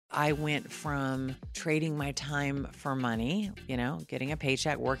I went from trading my time for money, getting a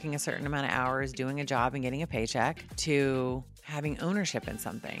paycheck, working a certain amount of hours, doing a job and getting a paycheck, to having ownership in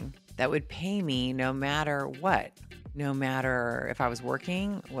something that would pay me no matter what. No matter if I was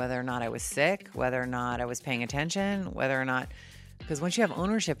working, whether or not I was sick, whether or not I was paying attention, whether or not, because once you have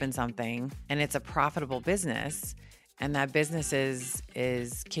ownership in something and it's a profitable business, and that business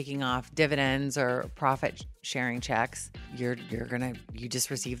is kicking off dividends or profit sharing checks, you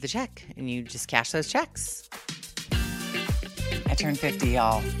just receive the check and you just cash those checks. I turned 50,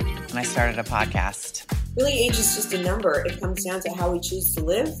 y'all, and I started a podcast. Really, age is just a number. It comes down to how we choose to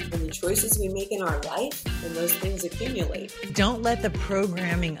live and the choices we make in our life, and those things accumulate. Don't let the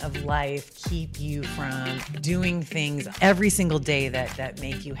programming of life keep you from doing things every single day that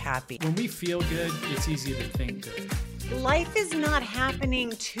make you happy. When we feel good, it's easy to think good. Life is not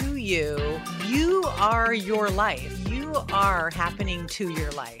happening to you. You are your life. You are happening to your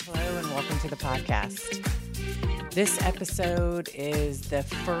life. Hello and welcome to the podcast. This episode is the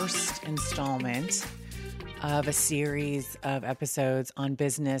first installment of a series of episodes on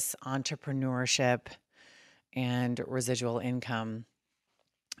business, entrepreneurship, and residual income.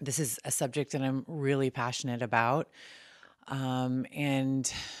 This is a subject that I'm really passionate about.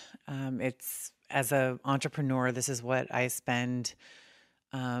 It's, as an entrepreneur, this is what I spend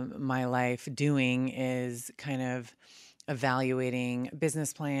my life doing, is kind of evaluating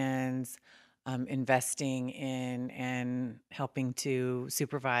business plans, investing in and helping to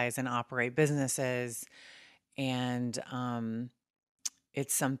supervise and operate businesses. And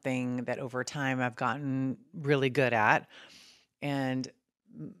it's something that over time I've gotten really good at. And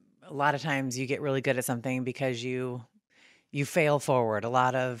a lot of times you get really good at something because you fail forward. A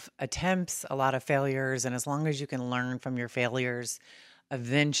lot of attempts, a lot of failures. And as long as you can learn from your failures,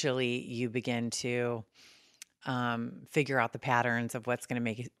 eventually you begin to figure out the patterns of what's going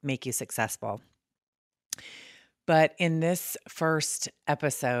to make you successful. But in this first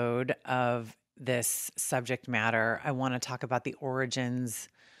episode of this subject matter, I want to talk about the origins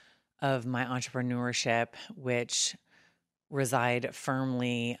of my entrepreneurship, which reside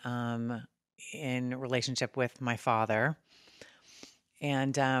firmly in relationship with my father.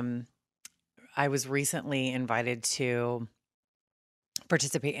 And I was recently invited to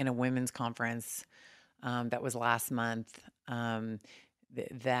participate in a women's conference that was last month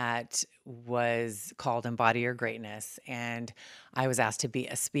that was called Embody Your Greatness. And I was asked to be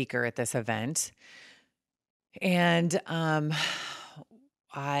a speaker at this event. And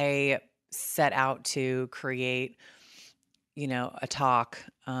I set out to create, a talk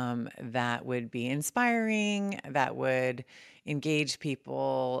that would be inspiring, that would engage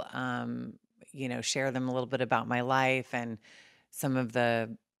people, share them a little bit about my life and some of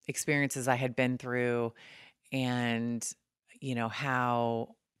the experiences I had been through, and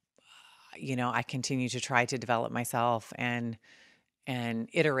how I continue to try to develop myself and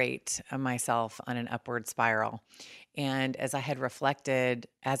iterate myself on an upward spiral. And as I reflected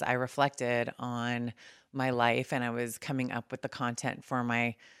on my life and I was coming up with the content for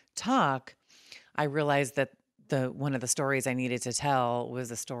my talk, I realized that one of the stories I needed to tell was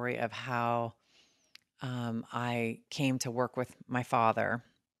the story of how I came to work with my father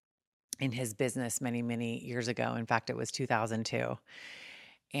in his business many, many years ago. In fact, it was 2002.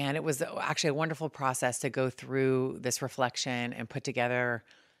 And it was actually a wonderful process to go through this reflection and put together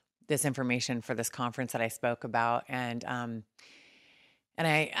this information for this conference that I spoke about. And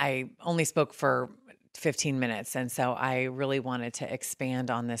I only spoke for 15 minutes. And so I really wanted to expand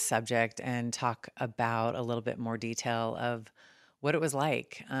on this subject and talk about a little bit more detail of what it was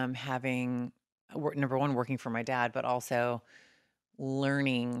like having, number one, working for my dad, but also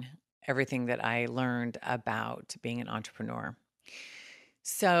learning everything that I learned about being an entrepreneur.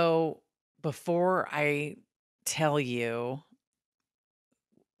 So before I tell you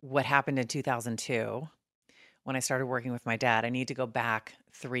what happened in 2002, when I started working with my dad, I need to go back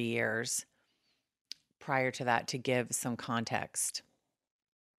 3 years prior to that to give some context.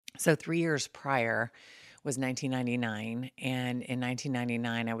 So 3 years prior was 1999. And in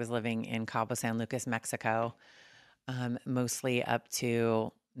 1999, I was living in Cabo San Lucas, Mexico, mostly up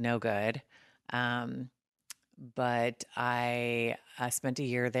to no good. But I spent a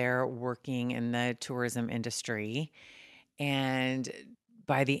year there working in the tourism industry. And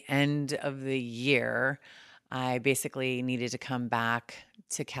by the end of the year, I basically needed to come back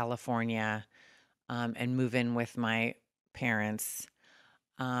to California and move in with my parents,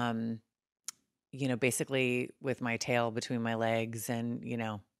 basically with my tail between my legs and,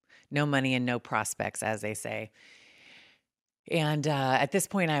 no money and no prospects, as they say. And at this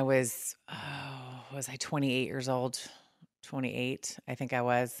point, I was I 28 years old? 28, I think I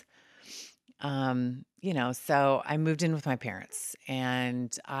was. So I moved in with my parents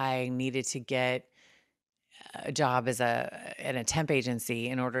and I needed to get a job in a temp agency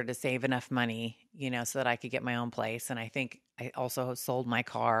in order to save enough money, so that I could get my own place. And I think I also sold my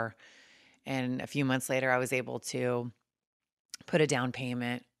car. And a few months later, I was able to put a down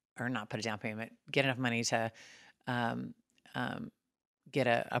payment or not put a down payment, get enough money to um, um, get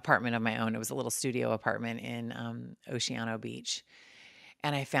an apartment of my own. It was a little studio apartment in Oceano Beach.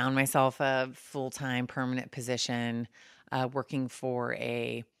 And I found myself a full-time permanent position working for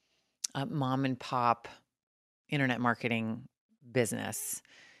a mom and pop internet marketing business.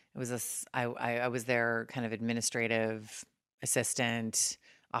 It was I was their kind of administrative assistant,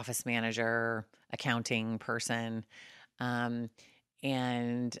 office manager, accounting person. Um,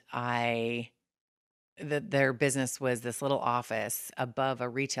 and their business was this little office above a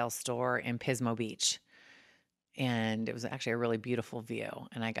retail store in Pismo Beach. And it was actually a really beautiful view.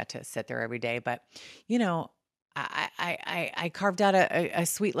 And I got to sit there every day. But, you know, I carved out a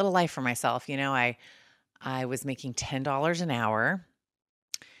sweet little life for myself. I was making $10 an hour.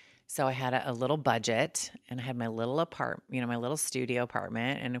 So I had a little budget and I had my little my little studio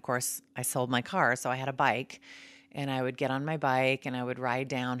apartment. And of course, I sold my car. So I had a bike and I would get on my bike and I would ride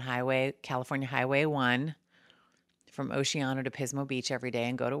down California Highway 1 from Oceano to Pismo Beach every day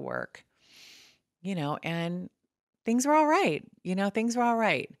and go to work, and things were all right. Things were all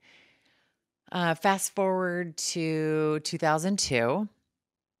right. Fast forward to 2002.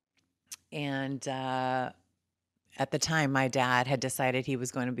 And at the time, my dad had decided he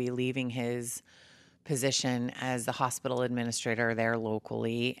was going to be leaving his position as the hospital administrator there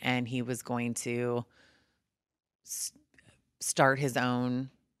locally, and he was going to start his own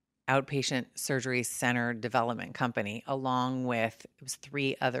outpatient surgery center development company along with it was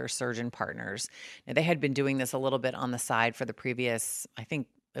 3 other surgeon partners. Now, they had been doing this a little bit on the side for the previous, I think,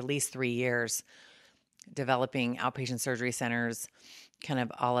 at least 3 years, developing outpatient surgery centers kind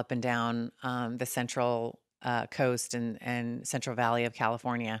of all up and down the central coast and Central Valley of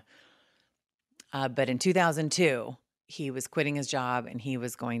California. But in 2002, he was quitting his job and he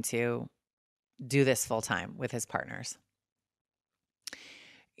was going to do this full time with his partners.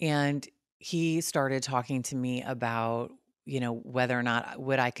 And he started talking to me about, whether or not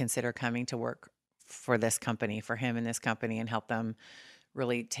would I consider coming to work for this company, for him and this company, and help them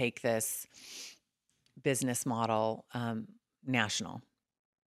really take this business model national.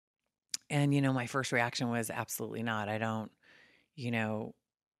 And, my first reaction was absolutely not. I don't,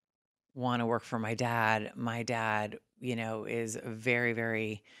 want to work for my dad. My dad, is very,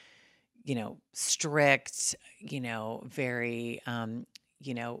 very, strict, very,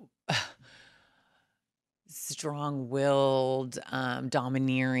 strong-willed,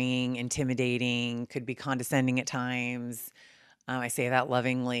 domineering, intimidating, could be condescending at times. I say that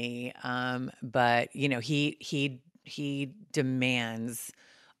lovingly, but he demands.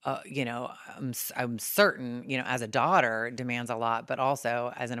 I'm certain, as a daughter, demands a lot, but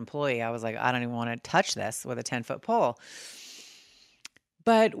also as an employee, I was like, I don't even want to touch this with a 10-foot pole.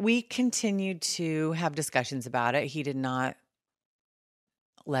 But we continued to have discussions about it. He did not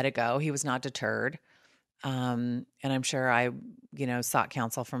let it go. He was not deterred. And I'm sure I, sought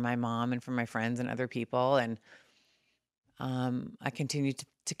counsel from my mom and from my friends and other people. And I continued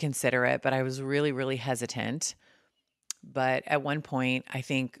to consider it, but I was really, really hesitant. But at one point, I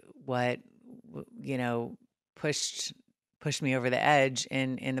think what, pushed me over the edge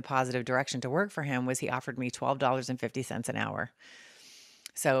in the positive direction to work for him was he offered me $12.50 an hour.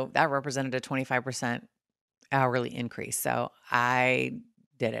 So that represented a 25% hourly increase. So I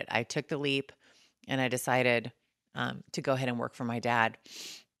did it. I took the leap and I decided to go ahead and work for my dad.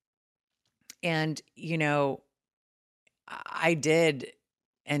 And, I did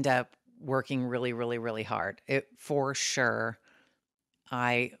end up working really, really, really hard. For sure,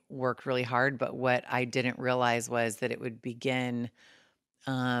 I worked really hard, but what I didn't realize was that it would begin,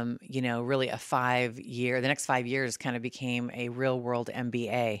 really the next 5 years kind of became a real world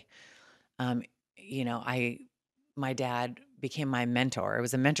MBA. My dad became my mentor. It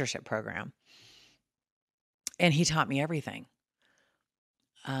was a mentorship program. And he taught me everything.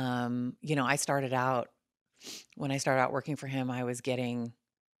 When I started out working for him, I was getting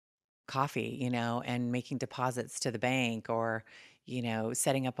coffee, and making deposits to the bank or,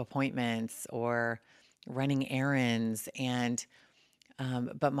 setting up appointments or running errands. And,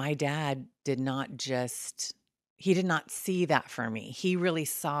 but my dad he did not see that for me. He really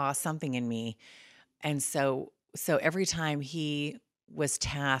saw something in me. And so every time he was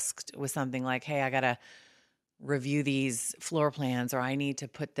tasked with something like, hey, I got to review these floor plans, or I need to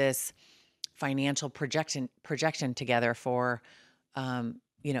put this financial projection together for,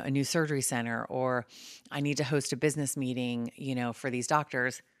 a new surgery center, or I need to host a business meeting, for these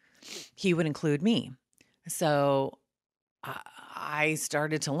doctors, he would include me. So I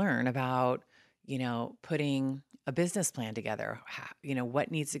started to learn about, putting a business plan together,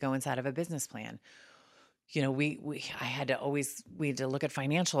 what needs to go inside of a business plan. We had to look at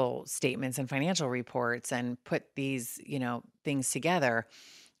financial statements and financial reports and put these, things together.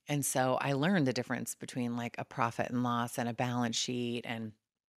 And so I learned the difference between like a profit and loss and a balance sheet, and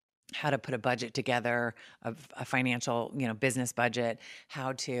how to put a budget together, of a financial, business budget,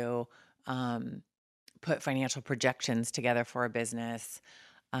 how to put financial projections together for a business.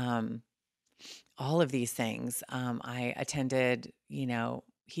 Um, all of these things. I attended,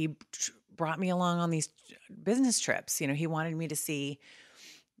 brought me along on these business trips. He wanted me to see,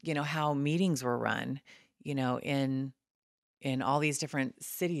 how meetings were run, in all these different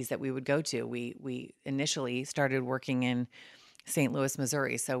cities that we would go to. We initially started working in St. Louis,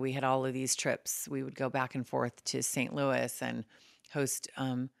 Missouri. So we had all of these trips. We would go back and forth to St. Louis and host,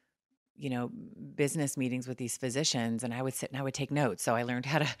 business meetings with these physicians, and I would sit and I would take notes. So I learned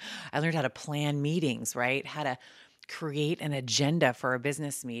how to plan meetings, right? How to create an agenda for a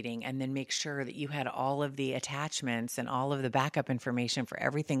business meeting, and then make sure that you had all of the attachments and all of the backup information for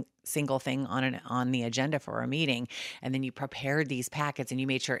everything, single thing on the agenda for a meeting. And then you prepared these packets and you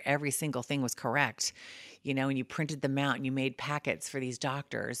made sure every single thing was correct, and you printed them out and you made packets for these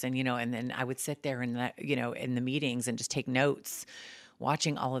doctors. And, and then I would sit there in the meetings and just take notes,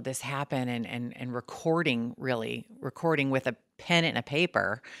 watching all of this happen, and recording with a pen and a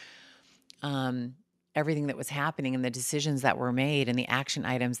paper, everything that was happening and the decisions that were made and the action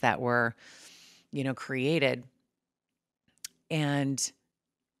items that were, created. And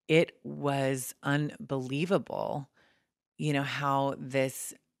it was unbelievable, how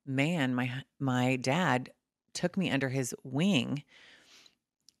this man, my dad, took me under his wing.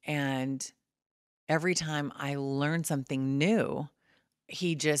 And every time I learned something new,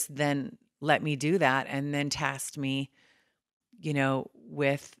 he just then let me do that, and then tasked me,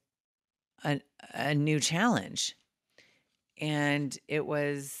 with a new challenge. And it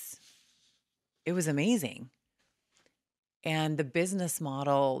was amazing. And the business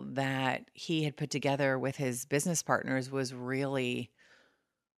model that he had put together with his business partners was really,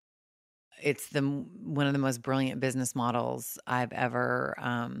 it's one of the most brilliant business models I've ever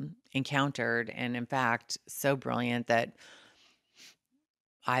encountered. And in fact, so brilliant that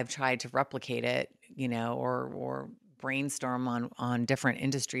I've tried to replicate it, or brainstorm on different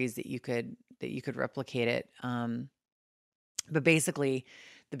industries that you could replicate it. But basically,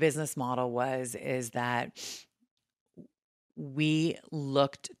 the business model is that we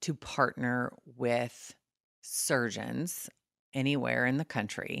looked to partner with surgeons anywhere in the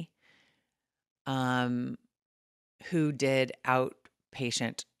country, who did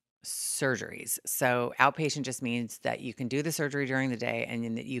outpatient surgeries. So outpatient just means that you can do the surgery during the day, and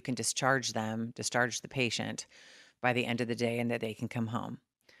then that you can discharge the patient by the end of the day, and that they can come home.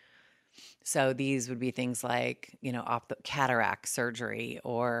 So these would be things like, cataract surgery,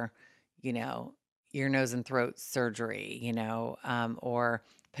 or, ear, nose, and throat surgery, or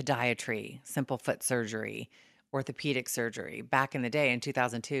podiatry, simple foot surgery, orthopedic surgery. Back in the day in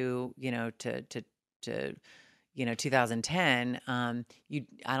 2002, to 2010,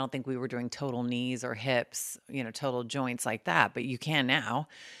 I don't think we were doing total knees or hips, total joints like that, but you can now,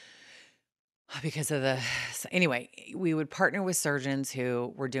 because of anyway, we would partner with surgeons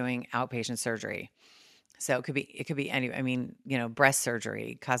who were doing outpatient surgery. So it could be any, breast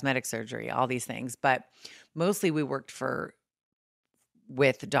surgery, cosmetic surgery, all these things. But mostly we worked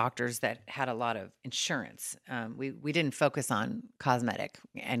with doctors that had a lot of insurance. We didn't focus on cosmetic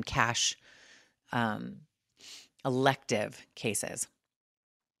and cash, elective cases.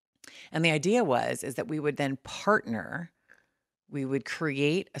 And the idea is that we would then partner. We would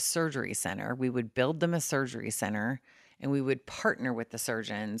create a surgery center. We would build them a surgery center, and we would partner with the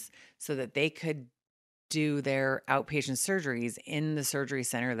surgeons so that they could do their outpatient surgeries in the surgery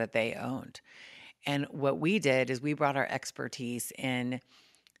center that they owned. And what we did is we brought our expertise in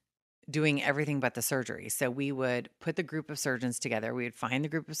doing everything but the surgery. So we would put the group of surgeons together. We would find the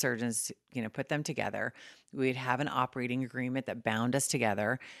group of surgeons, put them together. We'd have an operating agreement that bound us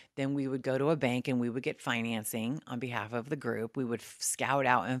together. Then we would go to a bank and we would get financing on behalf of the group. We would scout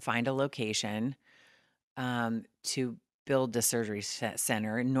out and find a location to build the surgery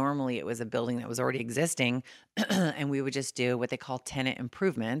center. Normally it was a building that was already existing, and we would just do what they call tenant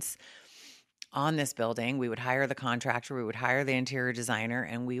improvements on this building. We would hire the contractor, we would hire the interior designer,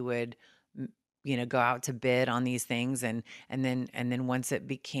 and we would go out to bid on these things, and then once it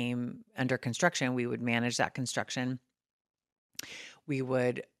became under construction, we would manage that construction. We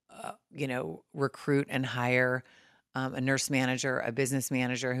would recruit and hire a nurse manager, a business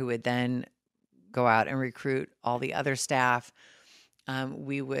manager, who would then go out and recruit all the other staff.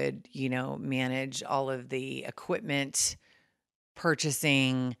 We would manage all of the equipment,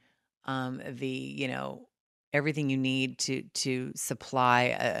 purchasing, everything you need to supply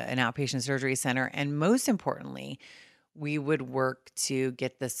an outpatient surgery center. And most importantly, we would work to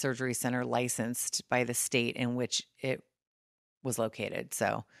get the surgery center licensed by the state in which it was located.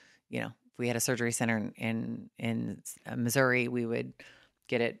 So, if we had a surgery center in Missouri, we would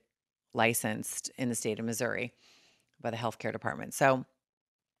get it licensed in the state of Missouri by the healthcare department. So,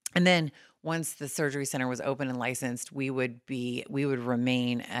 and then once the surgery center was open and licensed, we would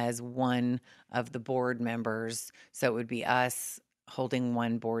remain as one of the board members. So it would be us holding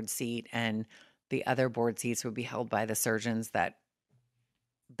one board seat, and the other board seats would be held by the surgeons that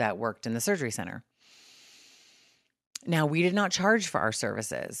worked in the surgery center. Now, we did not charge for our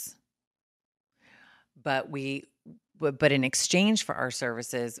services, but in exchange for our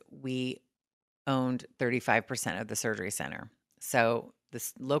services, we owned 35% of the surgery center. So the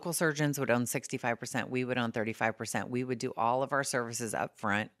local surgeons would own 65%. We would own 35%. We would do all of our services up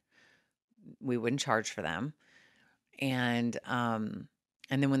front. We wouldn't charge for them. And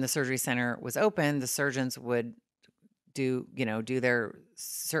then when the surgery center was open, the surgeons would do their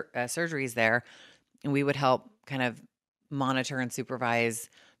surgeries there, and we would help kind of monitor and supervise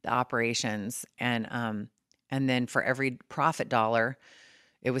the operations. And then for every profit dollar,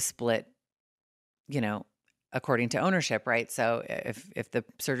 it was split, according to ownership, right? So if the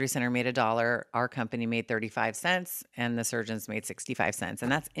surgery center made $1, our company made 35 cents and the surgeons made 65 cents.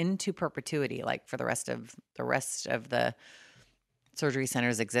 And that's into perpetuity, like for the rest of the surgery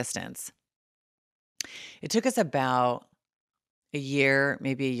center's existence. It took us about a year,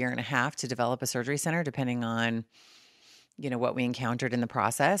 maybe a year and a half, to develop a surgery center, depending on, what we encountered in the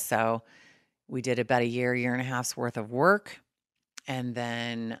process. So we did about a year and a half's worth of work. And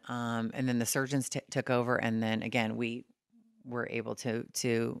then the surgeons took over. And then again, we were able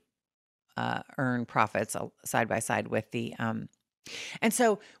to earn profits side by side with the, and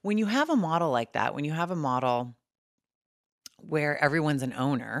so when you have a model like that, when you have a model where everyone's an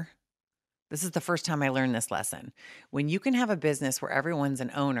owner, this is the first time I learned this lesson. When you can have a business where everyone's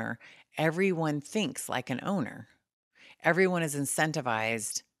an owner, everyone thinks like an owner. Everyone is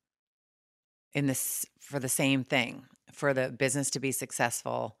incentivized for the same thing, for the business to be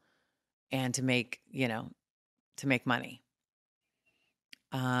successful and to make money.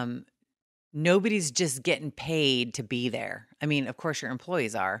 Nobody's just getting paid to be there. I mean, of course your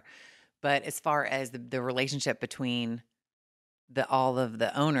employees are, but as far as the relationship between all of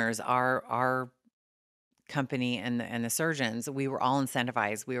the owners, our company and the surgeons, we were all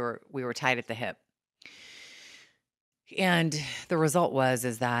incentivized. We were tied at the hip. And the result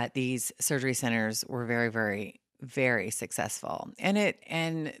is that these surgery centers were very, very, very successful. And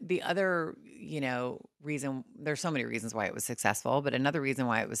the other, reason, there's so many reasons why it was successful, but another reason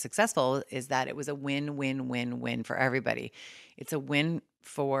why it was successful is that it was a win-win-win-win for everybody. It's a win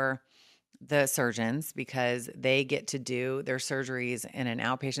for the surgeons because they get to do their surgeries in an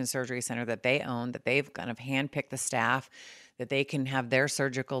outpatient surgery center that they own, that they've kind of handpicked the staff, that they can have their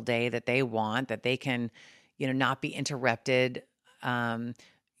surgical day that they want, that they can, not be interrupted,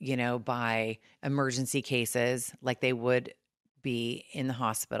 by emergency cases like they would be in the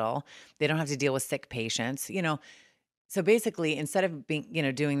hospital. They don't have to deal with sick patients, So basically, instead of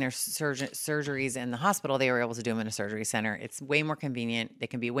doing their surgeries in the hospital, they were able to do them in a surgery center. It's way more convenient. They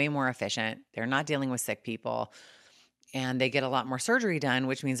can be way more efficient. They're not dealing with sick people, and they get a lot more surgery done,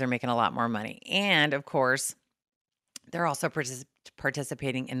 which means they're making a lot more money. And of course, they're also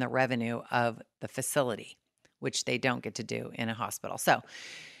participating in the revenue of the facility, which they don't get to do in a hospital. So,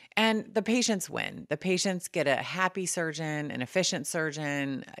 and the patients win. The patients get a happy surgeon, an efficient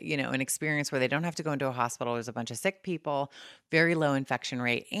surgeon, an experience where they don't have to go into a hospital. There's a bunch of sick people, very low infection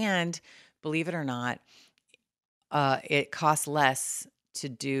rate. And believe it or not, it costs less to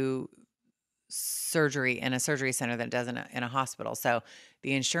do surgery in a surgery center than it does in a hospital. So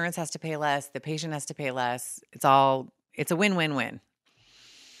the insurance has to pay less. The patient has to pay less. It's a win-win-win.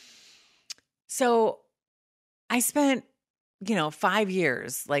 So I spent, 5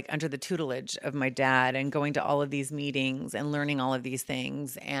 years like under the tutelage of my dad and going to all of these meetings and learning all of these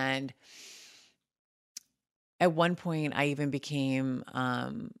things. And at one point I even became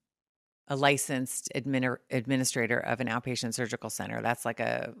a licensed administrator of an outpatient surgical center. That's like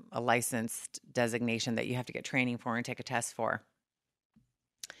a licensed designation that you have to get training for and take a test for.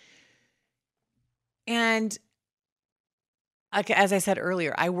 And as I said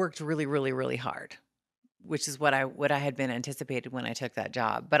earlier, I worked really, really, really hard, which is what I had been anticipated when I took that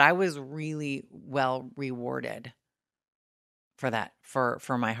job. But I was really well rewarded for that, for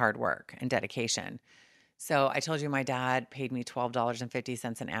my hard work and dedication. So I told you my dad paid me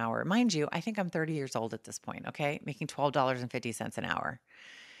 $12.50 an hour. Mind you, I think I'm 30 years old at this point, okay? Making $12.50 an hour.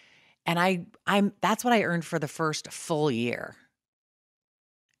 And I'm that's what I earned for the first full year.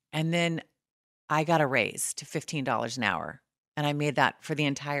 And then I got a raise to $15 an hour, and I made that for the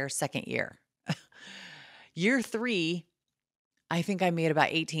entire second year. Year 3, I think I made about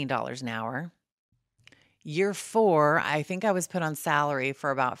 $18 an hour. Year 4, I think I was put on salary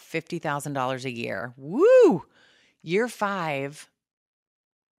for about $50,000 a year. Woo! Year 5,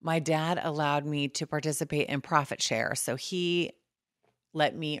 my dad allowed me to participate in profit share. So he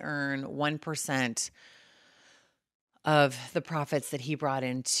let me earn 1% of the profits that he brought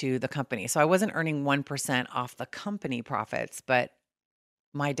into the company. So I wasn't earning 1% off the company profits, but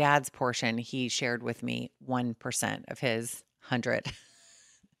my dad's portion, he shared with me 1% of his 100.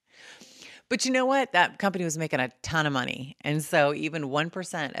 But you know what? That company was making a ton of money. And so even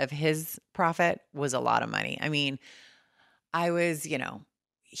 1% of his profit was a lot of money. I mean, I was,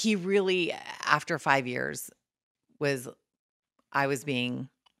 he really, after 5 years, I was being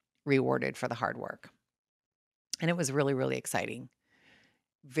rewarded for the hard work. And it was really, really exciting.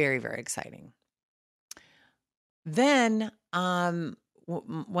 Very, very exciting. Then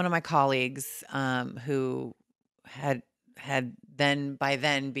one of my colleagues who had by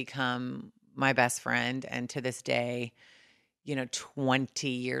then become my best friend, and to this day, 20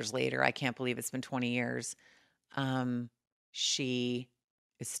 years later, I can't believe it's been 20 years. She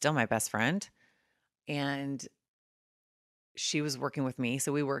is still my best friend, and she was working with me.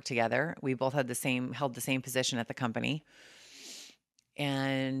 So we worked together. We both held the same position at the company.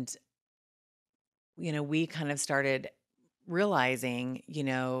 And, we kind of started realizing,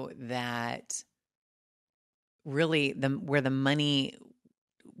 that really where the money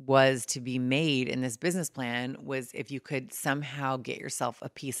was to be made in this business plan was if you could somehow get yourself a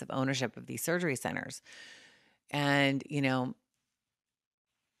piece of ownership of these surgery centers. And, I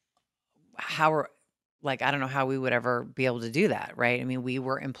don't know how we would ever be able to do that, right? I mean, we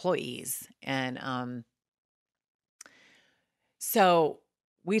were employees. And so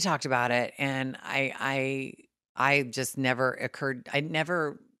we talked about it, and I just never occurred. I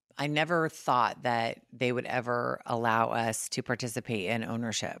never thought that they would ever allow us to participate in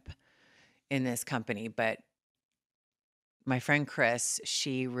ownership in this company. But my friend Chris,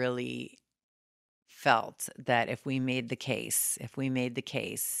 she really felt that if we made the case,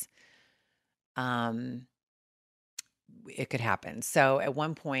 it could happen. So at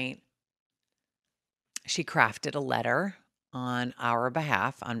one point, she crafted a letter on our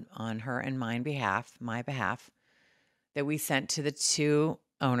behalf, on her and my behalf, that we sent to the two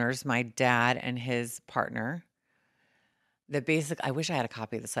owners, my dad and his partner. That basically, I wish I had a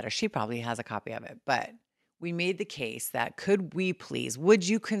copy of this letter. She probably has a copy of it, but we made the case that would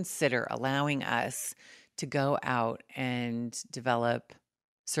you consider allowing us to go out and develop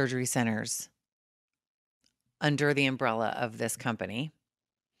surgery centers under the umbrella of this company?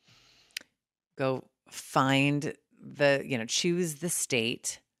 Go find choose the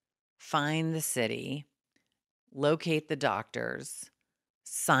state, find the city, locate the doctors,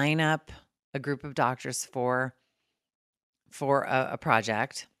 sign up a group of doctors for a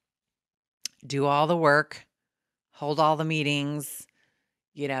project, do all the work, hold all the meetings,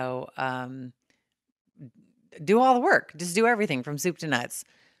 do all the work, just do everything from soup to nuts.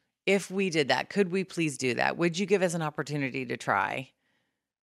 If we did that, could we please do that? Would you give us an opportunity to try?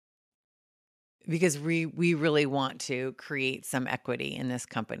 Because we really want to create some equity in this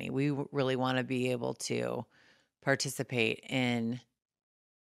company. We really want to be able to participate in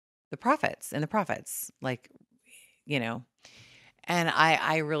the profits, and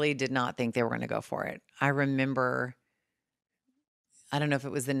I really did not think they were going to go for it. I remember, I don't know if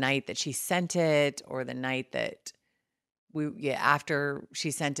it was the night that she sent it or the night that after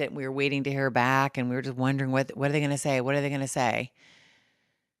she sent it, we were waiting to hear back, and we were just wondering what are they going to say? What are they going to say?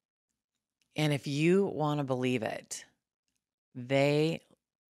 And if you want to believe it, they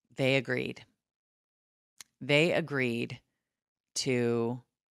agreed. They agreed to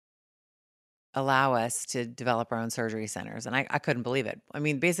allow us to develop our own surgery centers. And I couldn't believe it. I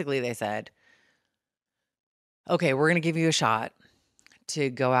mean, basically they said, okay, we're going to give you a shot to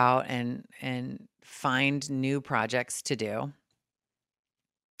go out and find new projects to do.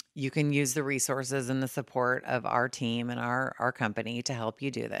 You can use the resources and the support of our team and our company to help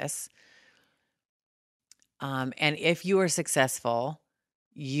you do this. And if you are successful,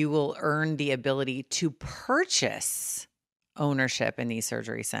 you will earn the ability to purchase ownership in these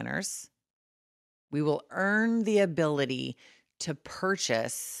surgery centers. We will earn the ability to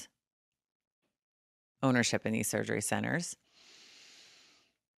purchase ownership in these surgery centers.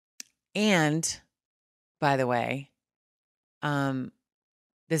 And by the way,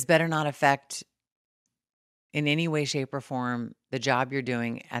 this better not affect in any way, shape, or form the job you're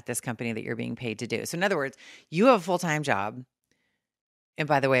doing at this company that you're being paid to do. So in other words, you have a full-time job. And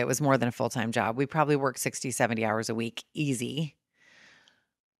by the way, it was more than a full-time job. We probably worked 60, 70 hours a week, easy.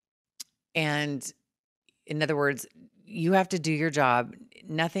 And in other words, you have to do your job.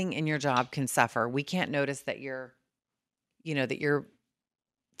 Nothing in your job can suffer. We can't notice that you're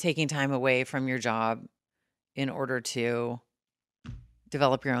taking time away from your job in order to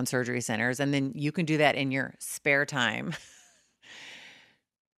develop your own surgery centers. And then you can do that in your spare time.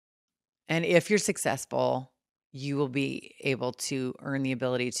 And if you're successful, you will be able to earn the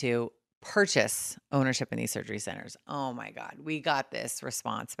ability to purchase ownership in these surgery centers. Oh my God, we got this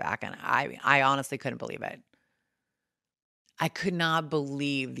response back, and I honestly couldn't believe it. I could not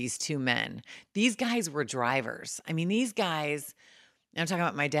believe these two men. These guys were drivers. I mean, these guys, I'm talking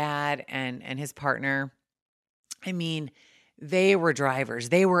about my dad and his partner. I mean, they were drivers.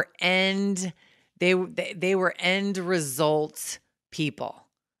 They were end result people.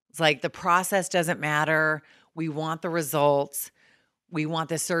 It's like the process doesn't matter. We want the results. We want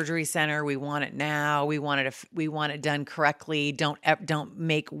the surgery center. We want it now. We want it done correctly. Don't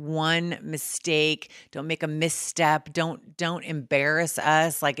make one mistake. Don't make a misstep. Don't embarrass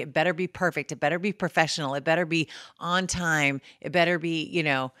us. Like, it better be perfect. It better be professional. It better be on time. It better be,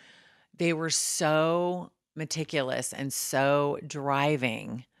 they were so meticulous and so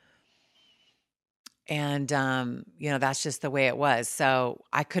driving. And, that's just the way it was. So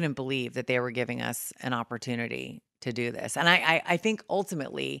I couldn't believe that they were giving us an opportunity to do this. And I think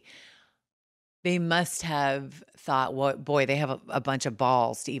ultimately they must have thought, well, boy, they have a bunch of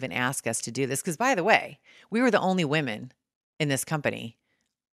balls to even ask us to do this. Because by the way, we were the only women in this company.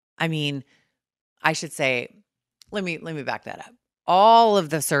 I mean, I should say, let me back that up. All of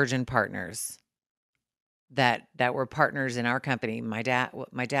the surgeon partners that were partners in our company, my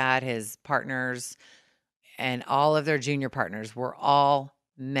dad, his partners, and all of their junior partners were all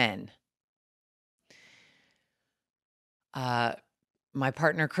men. My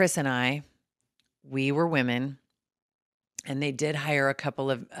partner, Chris, and I, we were women, and they did hire a couple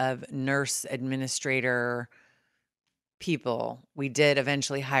of nurse administrator people. We did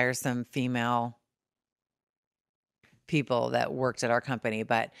eventually hire some female people that worked at our company,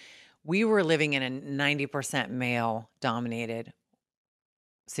 but we were living in a 90% male dominated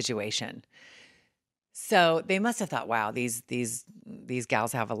situation. So they must have thought, wow, these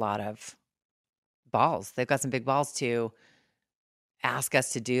gals have a lot of balls. They've got some big balls to ask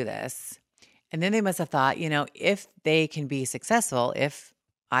us to do this. And then they must have thought, if they can be successful, if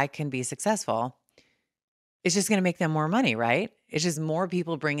I can be successful, it's just going to make them more money, right? It's just more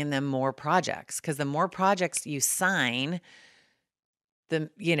people bringing them more projects, because the more projects you sign, the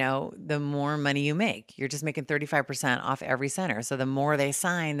more money you make. You're just making 35% off every center. So the more they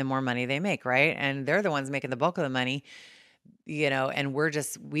sign, the more money they make, right? And they're the ones making the bulk of the money, and we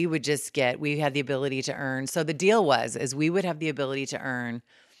had the ability to earn. So the deal is we would have the ability to earn,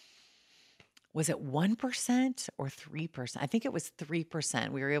 was it 1% or 3%? I think it was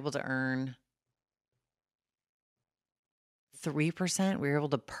 3%. We were able to earn 3%. We were able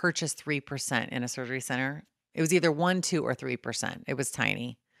to purchase 3% in a surgery center. It was either 1, 2, or 3%. It was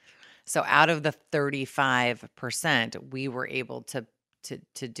tiny. So out of the 35%, we were able to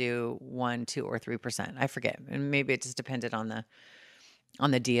do 1, 2, or 3%. I forget. And maybe it just depended on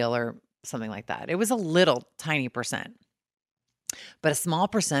the deal or something like that. It was a little tiny percent. But a small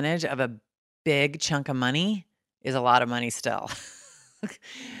percentage of a big chunk of money is a lot of money still.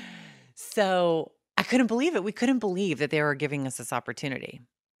 So I couldn't believe it. We couldn't believe that they were giving us this opportunity.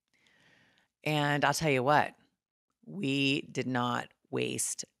 And I'll tell you what, we did not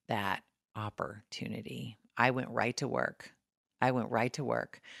waste that opportunity. I went right to work.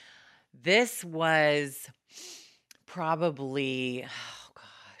 This was probably,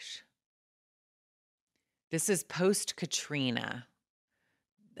 this is post Katrina,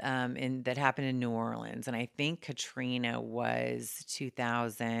 that happened in New Orleans. And I think Katrina was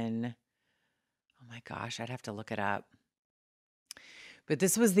 2000. Oh my gosh, I'd have to look it up. But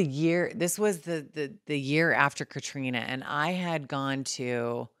this was the year after Katrina, and I had gone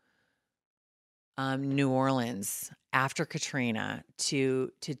to New Orleans after Katrina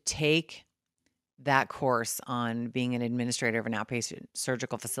to take that course on being an administrator of an outpatient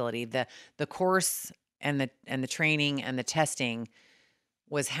surgical facility. The course and the training and the testing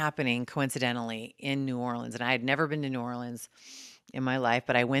was happening coincidentally in New Orleans. And I had never been to New Orleans in my life,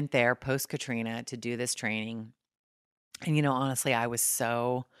 but I went there post Katrina to do this training. And, honestly, I was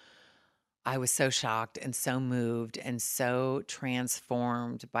so shocked and so moved and so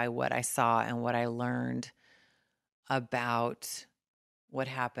transformed by what I saw and what I learned about what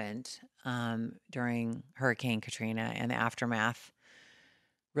happened during Hurricane Katrina and the aftermath,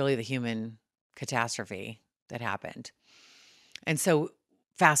 really the human catastrophe that happened. And so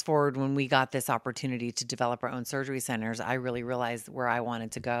fast forward, when we got this opportunity to develop our own surgery centers, I really realized where I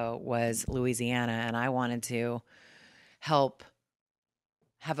wanted to go was Louisiana, and I wanted to help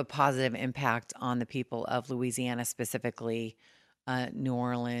have a positive impact on the people of Louisiana, specifically New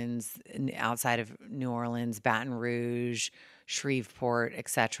Orleans, outside of New Orleans, Baton Rouge, Shreveport,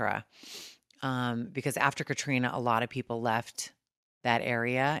 etc. Because after Katrina, a lot of people left that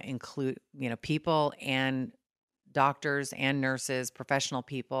area, include people and doctors and nurses, professional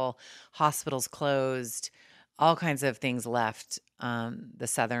people, hospitals closed, all kinds of things left the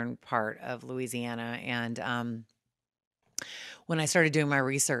southern part of Louisiana. And when I started doing my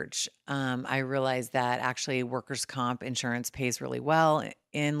research, I realized that actually workers' comp insurance pays really well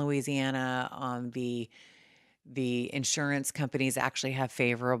in Louisiana. The insurance companies actually have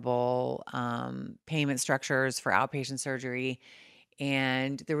favorable payment structures for outpatient surgery.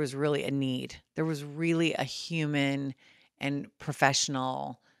 And there was really a need. There was really a human and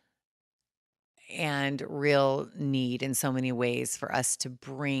professional and real need in so many ways for us to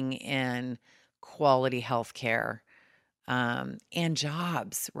bring in quality health care and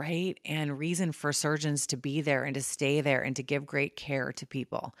jobs, right? And reason for surgeons to be there and to stay there and to give great care to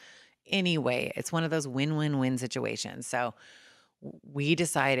people. Anyway, it's one of those win-win-win situations. So we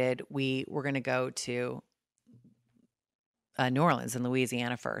decided we were going to go to New Orleans and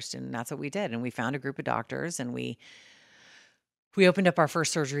Louisiana first, and that's what we did. And we found a group of doctors, and we opened up our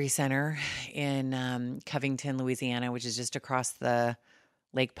first surgery center in Covington, Louisiana, which is just across the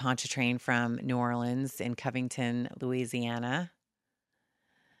Lake Pontchartrain from New Orleans, in Covington, Louisiana.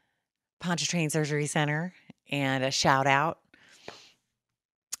 Pontchartrain Surgery Center, and a shout out.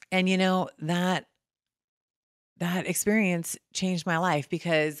 And that experience changed my life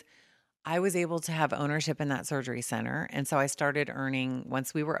because I was able to have ownership in that surgery center. And so I started earning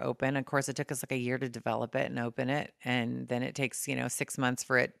once we were open. Of course, it took us like a year to develop it and open it. And then it takes, 6 months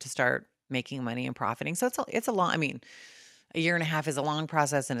for it to start making money and profiting. So it's a long, a year and a half is a long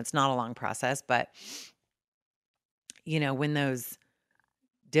process, and it's not a long process. But, when those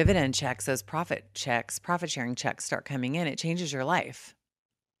dividend checks, those profit sharing checks start coming in, it changes your life.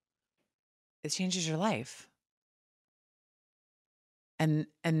 It changes your life. And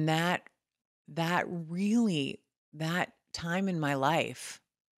that really, that time in my life,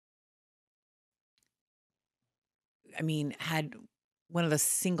 had one of the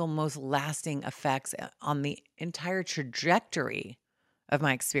single most lasting effects on the entire trajectory of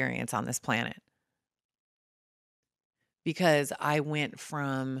my experience on this planet. Because I went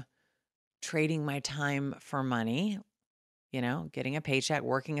from trading my time for money, getting a paycheck,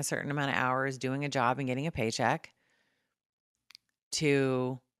 working a certain amount of hours, doing a job and getting a paycheck,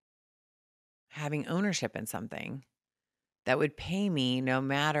 to having ownership in something that would pay me no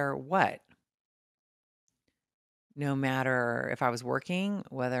matter what. No matter if I was working,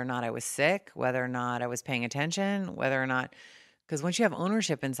 whether or not I was sick, whether or not I was paying attention, whether or not, because once you have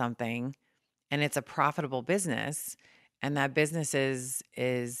ownership in something and it's a profitable business, and that business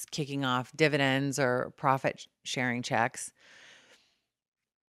is kicking off dividends or profit sharing checks,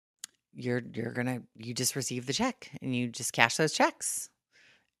 you just receive the check and you just cash those checks,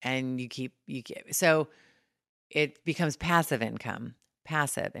 and so it becomes passive income.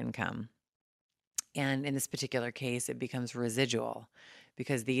 And in this particular case, it becomes residual,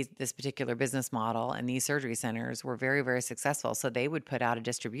 because this particular business model and these surgery centers were very, very successful. So they would put out a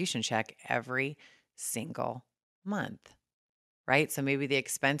distribution check every single month, right? So maybe the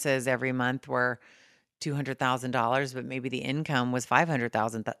expenses every month were $200,000, but maybe the income was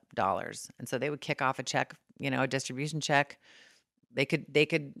 $500,000. And so they would kick off a check, a distribution check. They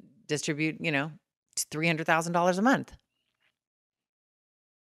could distribute, $300,000 a month.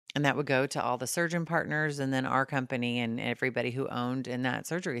 And that would go to all the surgeon partners and then our company and everybody who owned in that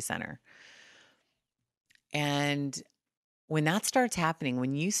surgery center. And when that starts happening,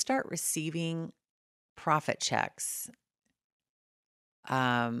 when you start receiving profit checks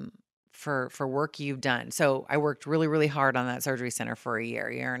for work you've done. So I worked really, really hard on that surgery center for a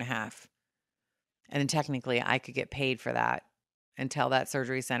year and a half. And then technically I could get paid for that until that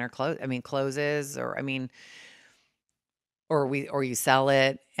surgery center closes, or you sell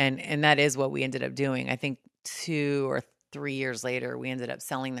it. And that is what we ended up doing. I think 2 or 3 years later, we ended up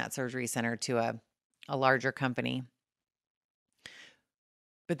selling that surgery center to a larger company.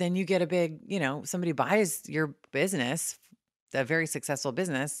 But then you get a big, somebody buys your business, a very successful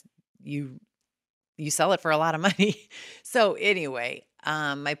business, you sell it for a lot of money. So anyway,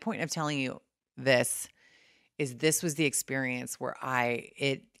 my point of telling you this is this was the experience where I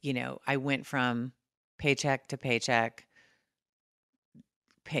went from paycheck to paycheck,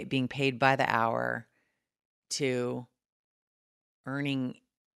 being paid by the hour, to earning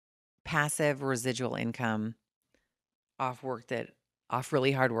passive residual income off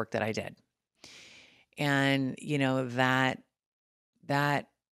really hard work that I did. And that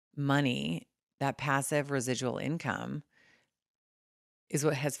money, that passive residual income is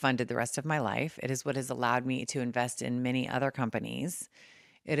what has funded the rest of my life. It is what has allowed me to invest in many other companies.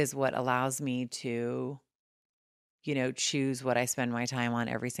 It is what allows me to, choose what I spend my time on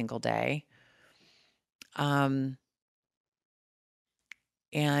every single day. And,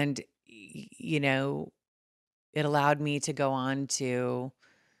 it allowed me to go on to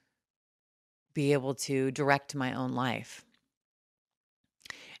be able to direct my own life.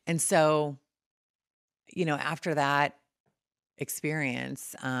 And so, after that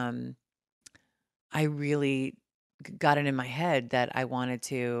experience, I really got it in my head that I wanted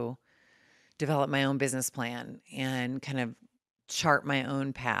to develop my own business plan and kind of chart my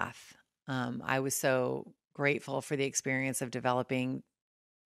own path. I was so grateful for the experience of developing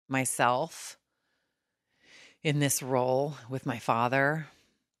myself in this role with my father.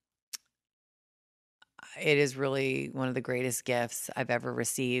 It is really one of the greatest gifts I've ever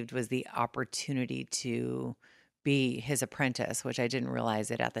received, was the opportunity to be his apprentice, which I didn't realize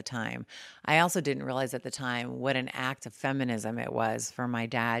it at the time. I also didn't realize at the time what an act of feminism it was for my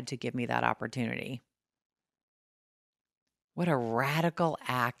dad to give me that opportunity. What a radical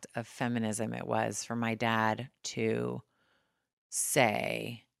act of feminism it was for my dad to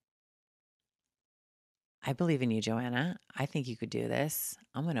say, I believe in you, Joanna. I think you could do this.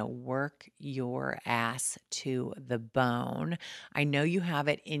 I'm going to work your ass to the bone. I know you have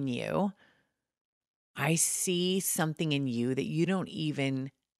it in you. I see something in you that you don't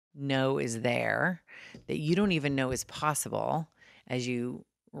even know is there, that you don't even know is possible as you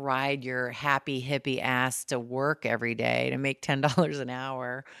ride your happy hippie ass to work every day to make $10 an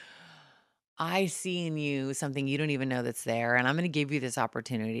hour. I see in you something you don't even know that's there, and I'm going to give you this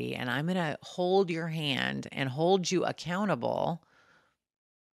opportunity, and I'm going to hold your hand and hold you accountable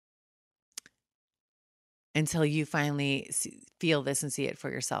until you finally feel this and see it for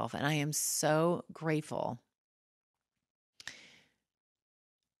yourself. And I am so grateful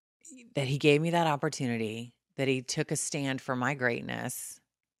that he gave me that opportunity, that he took a stand for my greatness.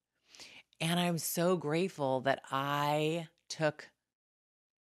 And I'm so grateful that I took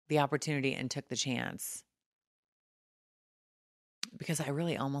the opportunity and took the chance, because I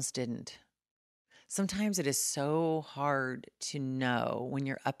really almost didn't. Sometimes it is so hard to know when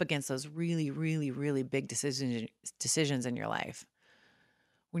you're up against those really, really, really big decisions in your life.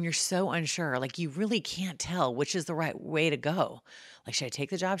 When you're so unsure, like you really can't tell which is the right way to go. Like, should I take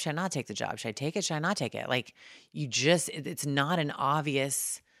the job? Should I not take the job? Should I take it? Should I not take it? Like, it's not an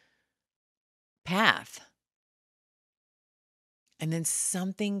obvious path. And then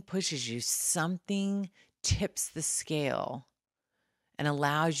something pushes you, something tips the scale and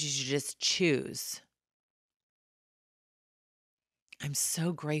allows you to just choose. I'm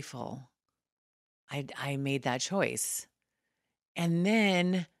so grateful I made that choice. And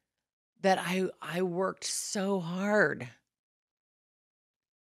then that I worked so hard,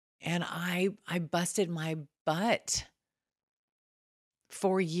 and I busted my butt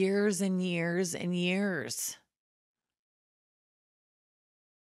for years and years and years.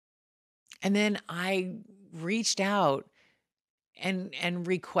 And then I reached out and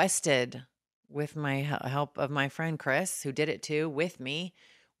requested, with my help of my friend Chris, who did it too with me.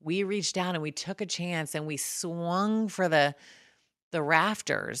 We reached out and we took a chance and we swung for the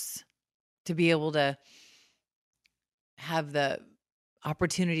rafters to be able to have the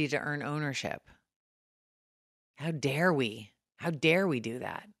opportunity to earn ownership. How dare we? How dare we do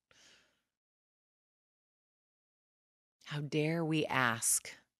that? How dare we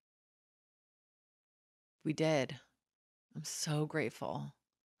ask? We did. I'm so grateful.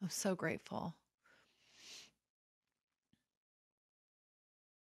 I'm so grateful.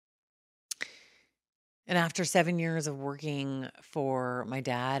 And after 7 years of working for my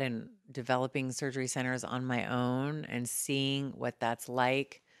dad and developing surgery centers on my own and seeing what that's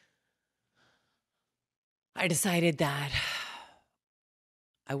like, I decided that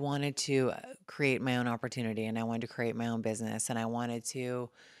I wanted to create my own opportunity, and I wanted to create my own business, and I wanted to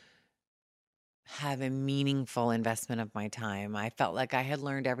have a meaningful investment of my time. I felt like I had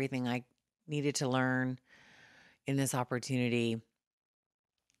learned everything I needed to learn in this opportunity,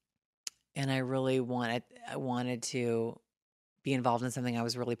 and I wanted to be involved in something I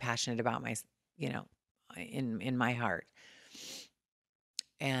was really passionate about, you know, in my heart.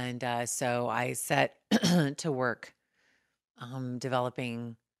 And so I set to work,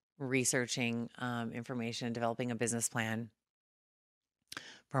 developing, researching information, developing a business plan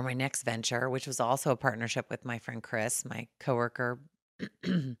for my next venture, which was also a partnership with my friend Chris, my coworker,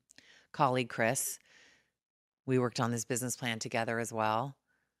 colleague Chris. We worked on this business plan together as well,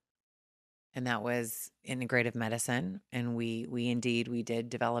 and that was integrative medicine. And we did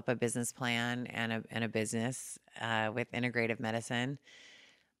develop a business plan and a business with integrative medicine.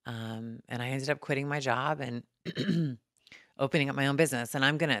 And I ended up quitting my job and opening up my own business.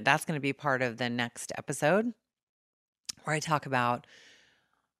 And that's gonna be part of the next episode where I talk about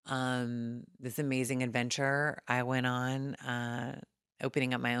this amazing adventure I went on,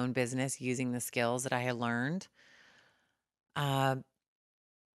 opening up my own business using the skills that I had learned. Uh,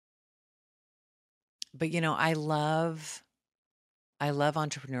 but I love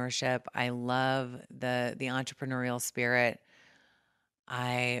entrepreneurship. I love the entrepreneurial spirit.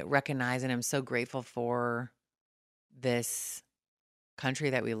 I recognize and I'm so grateful for this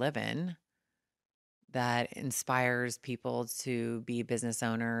country that we live in that inspires people to be business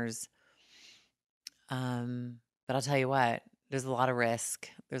owners. But I'll tell you what, there's a lot of risk.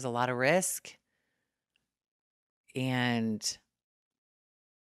 There's a lot of risk. And,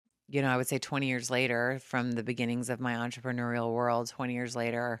 I would say 20 years later, from the beginnings of my entrepreneurial world, 20 years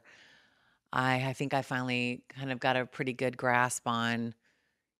later, I think I finally kind of got a pretty good grasp on,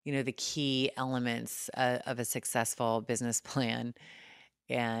 the key elements of a successful business plan.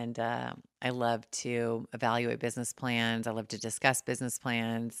 And I love to evaluate business plans. I love to discuss business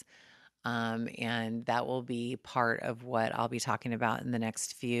plans. And that will be part of what I'll be talking about in the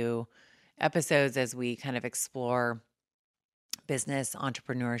next few episodes as we kind of explore business,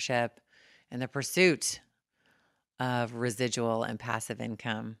 entrepreneurship, and the pursuit of residual and passive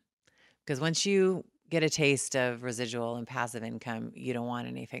income. Because once you get a taste of residual and passive income, you don't want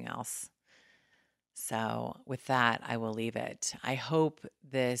anything else. So, with that, I will leave it. I hope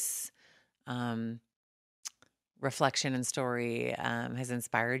this um, reflection and story has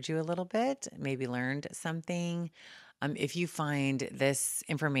inspired you a little bit, maybe learned something. If you find this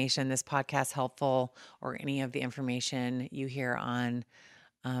information, this podcast helpful, or any of the information you hear on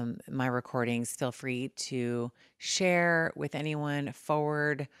my recordings, feel free to share with anyone,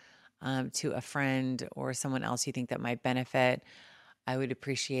 forward to a friend or someone else you think that might benefit. I would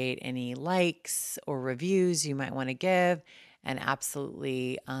appreciate any likes or reviews you might want to give, and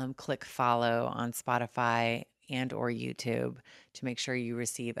absolutely click follow on Spotify and or YouTube to make sure you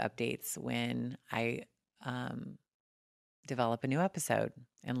receive updates when I develop a new episode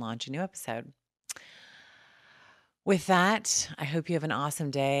and launch a new episode. With that, I hope you have an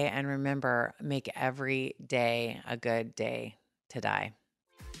awesome day, and remember, make every day a good day to die.